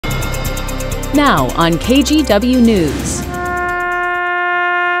Now on KGW News.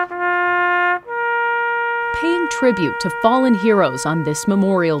 Paying tribute to fallen heroes on this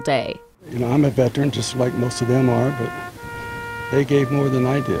Memorial Day. You know, I'm a veteran just like most of them are, but they gave more than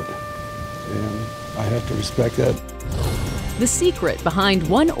I did, and I have to respect that. The secret behind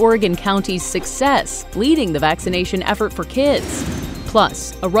one Oregon county's success leading the vaccination effort for kids.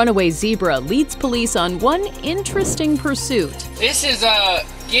 Plus, a runaway zebra leads police on one interesting pursuit. This is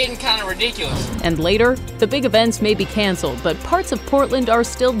getting kind of ridiculous. And later, the big events may be canceled, but parts of Portland are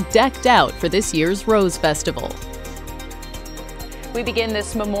still decked out for this year's Rose Festival. We begin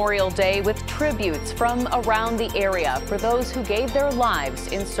this Memorial Day with tributes from around the area for those who gave their lives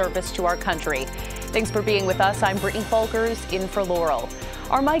in service to our country. Thanks for being with us. I'm Brittany Folkers, in for Laurel.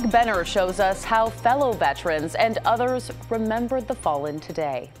 Our Mike Benner shows us how fellow veterans and others remembered the fallen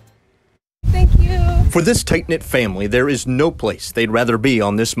today. Thank you. For this tight-knit family, there is no place they'd rather be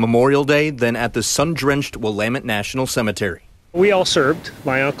on this Memorial Day than at the sun-drenched Willamette National Cemetery. We all served.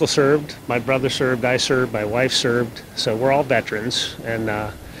 My uncle served, my brother served, I served, my wife served. So we're all veterans, and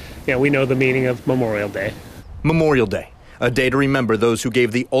we know the meaning of Memorial Day. Memorial Day, a day to remember those who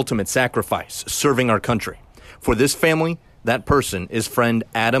gave the ultimate sacrifice, serving our country. For this family, that person is friend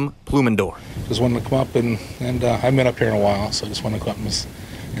Adam Plumendor. Just wanted to come up and I haven't been up here in a while, so I just wanted to come up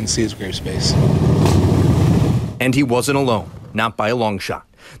and see his grave space. And he wasn't alone, not by a long shot.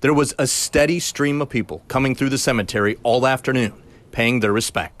 There was a steady stream of people coming through the cemetery all afternoon, paying their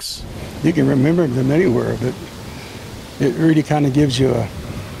respects. You can remember them anywhere, but it really kind of gives you a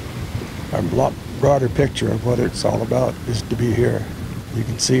lot broader picture of what it's all about, is to be here. You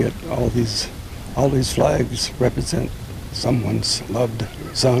can see it. All these flags represent someone's loved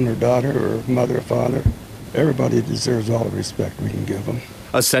son or daughter or mother or father. Everybody deserves all the respect we can give them.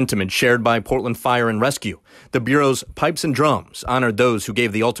 A sentiment shared by Portland Fire and Rescue. The Bureau's Pipes and Drums honored those who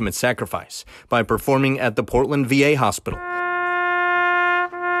gave the ultimate sacrifice by performing at the Portland VA Hospital.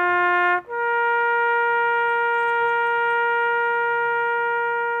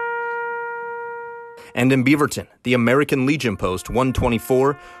 And in Beaverton, the American Legion Post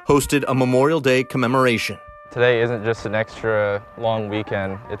 124 hosted a Memorial Day commemoration. Today isn't just an extra long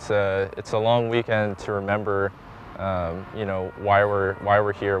weekend. It's a long weekend to remember, why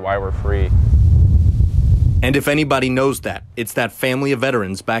we're here, why we're free. And if anybody knows that, it's that family of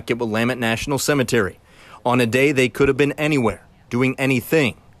veterans back at Willamette National Cemetery. On a day they could have been anywhere, doing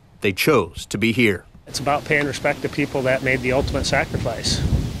anything, they chose to be here. It's about paying respect to people that made the ultimate sacrifice.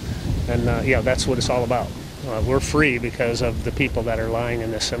 And that's what it's all about. We're free because of the people that are lying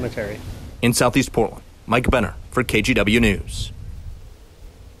in this cemetery. In Southeast Portland, Mike Benner for KGW News.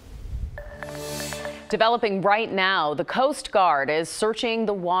 Developing right now, the Coast Guard is searching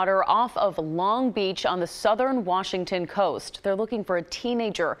the water off of Long Beach on the southern Washington coast. They're looking for a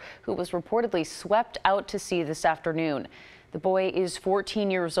teenager who was reportedly swept out to sea this afternoon. The boy is 14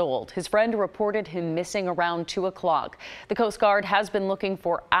 years old. His friend reported him missing around 2 o'clock. The Coast Guard has been looking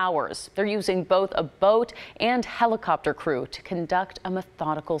for hours. They're using both a boat and helicopter crew to conduct a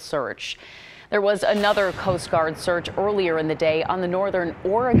methodical search. There was another Coast Guard search earlier in the day on the northern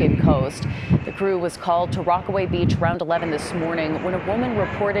Oregon coast. The crew was called to Rockaway Beach around 11 this morning when a woman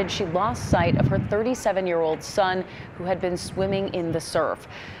reported she lost sight of her 37-year-old son who had been swimming in the surf.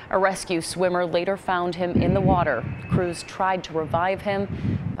 A rescue swimmer later found him in the water. Crews tried to revive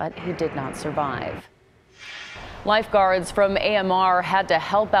him, but he did not survive. Lifeguards from AMR had to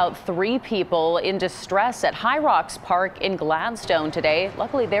help out 3 people in distress at High Rocks Park in Gladstone today.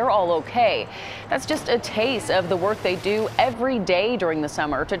 Luckily, they're all okay. That's just a taste of the work they do every day during the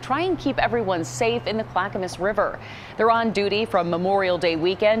summer to try and keep everyone safe in the Clackamas River. They're on duty from Memorial Day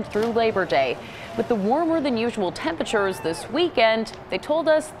weekend through Labor Day. With the warmer than usual temperatures this weekend, they told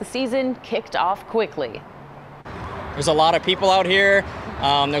us the season kicked off quickly. There's a lot of people out here.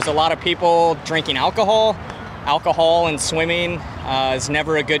 There's a lot of people drinking alcohol. Alcohol and swimming is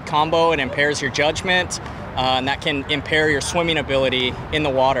never a good combo. It impairs your judgment, and that can impair your swimming ability in the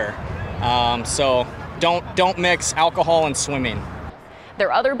water. So don't mix alcohol and swimming.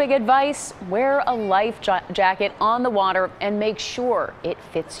 Their other big advice, wear a life jacket on the water and make sure it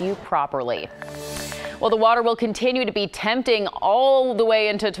fits you properly. Well, the water will continue to be tempting all the way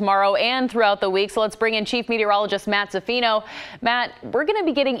into tomorrow and throughout the week. So let's bring in Chief Meteorologist Matt Zaffino. Matt, we're going to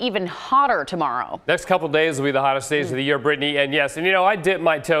be getting even hotter tomorrow. Next couple days will be the hottest days of the year, Brittany. And yes, and I dipped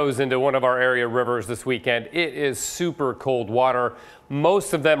my toes into one of our area rivers this weekend. It is super cold water.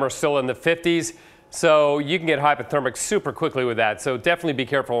 Most of them are still in the 50s. So you can get hypothermic super quickly with that. So definitely be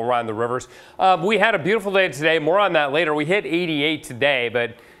careful around the rivers. We had a beautiful day today. More on that later. We hit 88 today,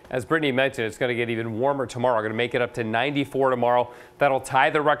 but As Brittany mentioned, it's going to get even warmer tomorrow. Going to make it up to 94 tomorrow. That'll tie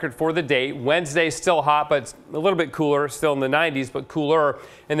the record for the day. Wednesday still hot, but it's a little bit cooler, still in the 90s, but cooler,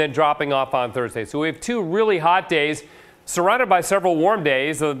 and then dropping off on Thursday. So we have 2 really hot days, surrounded by several warm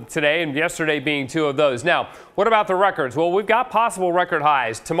days, today and yesterday being 2 of those. Now, what about the records? Well, we've got possible record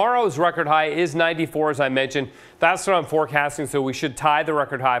highs. Tomorrow's record high is 94, as I mentioned. That's what I'm forecasting, so we should tie the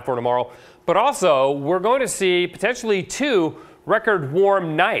record high for tomorrow. But also, we're going to see potentially 2 record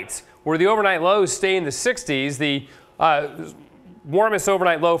warm nights, where the overnight lows stay in the 60s. The warmest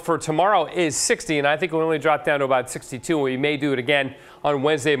overnight low for tomorrow is 60, and I think we'll only drop down to about 62, and we may do it again on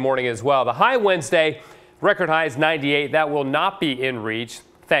Wednesday morning as well. The high Wednesday, record high is 98. That will not be in reach,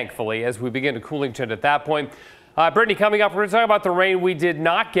 thankfully, as we begin a cooling trend at that point. Brittany, coming up, we're going to talk about the rain we did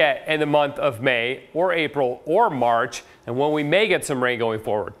not get in the month of May or April or March, and when we may get some rain going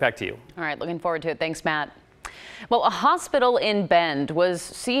forward. Back to you. All right, looking forward to it. Thanks, Matt. Well, a hospital in Bend was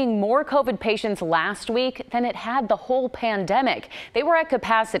seeing more COVID patients last week than it had the whole pandemic. They were at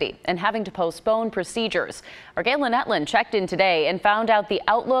capacity and having to postpone procedures. Our Galen Etlin checked in today and found out the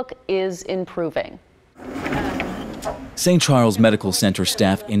outlook is improving. St. Charles Medical Center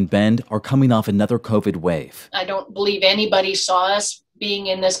staff in Bend are coming off another COVID wave. I don't believe anybody saw us being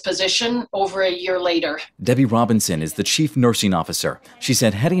in this position over a year later. Debbie Robinson is the chief nursing officer. She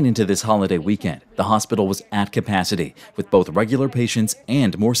said heading into this holiday weekend, the hospital was at capacity with both regular patients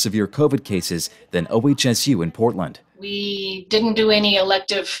and more severe COVID cases than OHSU in Portland. We didn't do any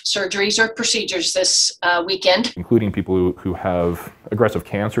elective surgeries or procedures this weekend. Including people who have aggressive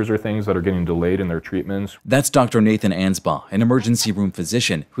cancers or things that are getting delayed in their treatments. That's Dr. Nathan Ansbaugh, an emergency room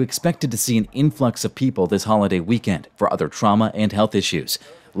physician who expected to see an influx of people this holiday weekend for other trauma and health issues.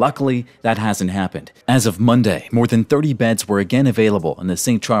 Luckily, that hasn't happened. As of Monday, more than 30 beds were again available in the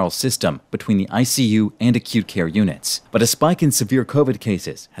St. Charles system between the ICU and acute care units. But a spike in severe COVID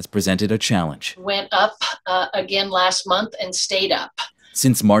cases has presented a challenge. Went up again last month and stayed up.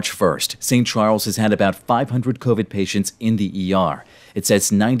 Since March 1st, St. Charles has had about 500 COVID patients in the ER. It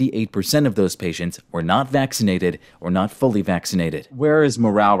says 98% of those patients were not vaccinated or not fully vaccinated. Where is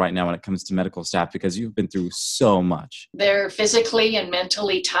morale right now when it comes to medical staff? Because you've been through so much. They're physically and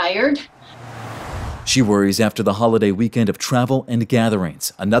mentally tired. She worries after the holiday weekend of travel and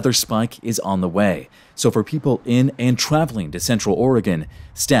gatherings, another spike is on the way. So for people in and traveling to Central Oregon,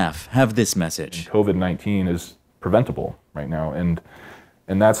 staff have this message. COVID-19 is preventable right now, and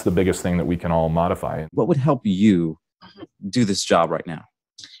that's the biggest thing that we can all modify. What would help you do this job right now?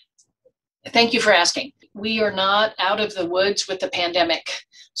 Thank you for asking. We are not out of the woods with the pandemic.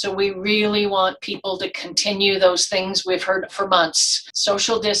 So we really want people to continue those things we've heard for months.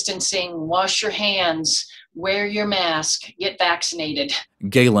 Social distancing, wash your hands, wear your mask, get vaccinated.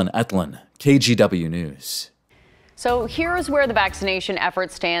 Galen Etlin, KGW News. So here's where the vaccination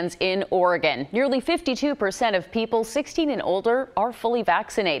effort stands in Oregon. Nearly 52% of people 16 and older are fully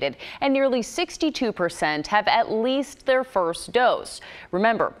vaccinated, and nearly 62% have at least their first dose.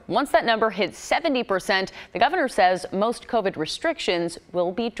 Remember, once that number hits 70%, the governor says most COVID restrictions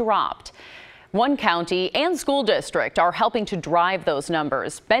will be dropped. One county and school district are helping to drive those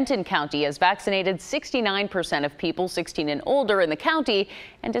numbers. Benton County has vaccinated 69% of people 16 and older in the county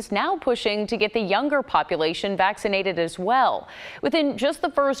and is now pushing to get the younger population vaccinated as well. Within just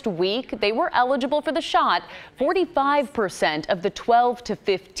the first week, they were eligible for the shot. 45% of the 12 to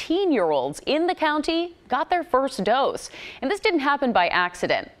 15-year-olds in the county got their first dose. And this didn't happen by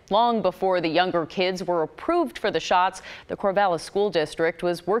accident. Long before the younger kids were approved for the shots, the Corvallis School District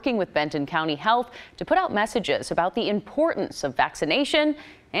was working with Benton County Health to put out messages about the importance of vaccination,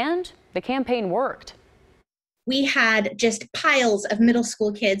 and the campaign worked. We had just piles of middle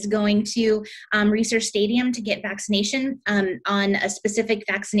school kids going to Research Stadium to get vaccination on a specific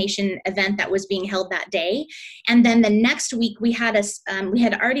vaccination event that was being held that day. And then the next week we had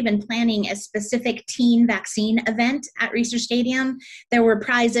already been planning a specific teen vaccine event at Research Stadium. There were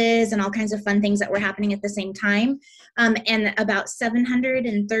prizes and all kinds of fun things that were happening at the same time. And about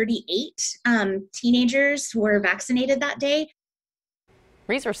 738 teenagers were vaccinated that day.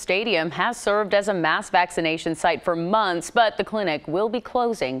 Research Stadium has served as a mass vaccination site for months, but the clinic will be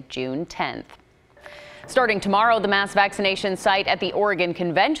closing June 10th. Starting tomorrow, the mass vaccination site at the Oregon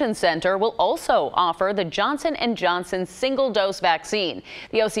Convention Center will also offer the Johnson & Johnson single-dose vaccine.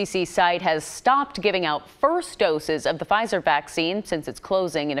 The OCC site has stopped giving out first doses of the Pfizer vaccine since it's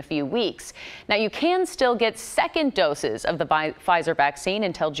closing in a few weeks. Now, you can still get second doses of the Pfizer vaccine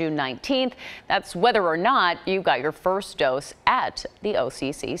until June 19th. That's whether or not you got your first dose at the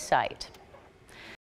OCC site.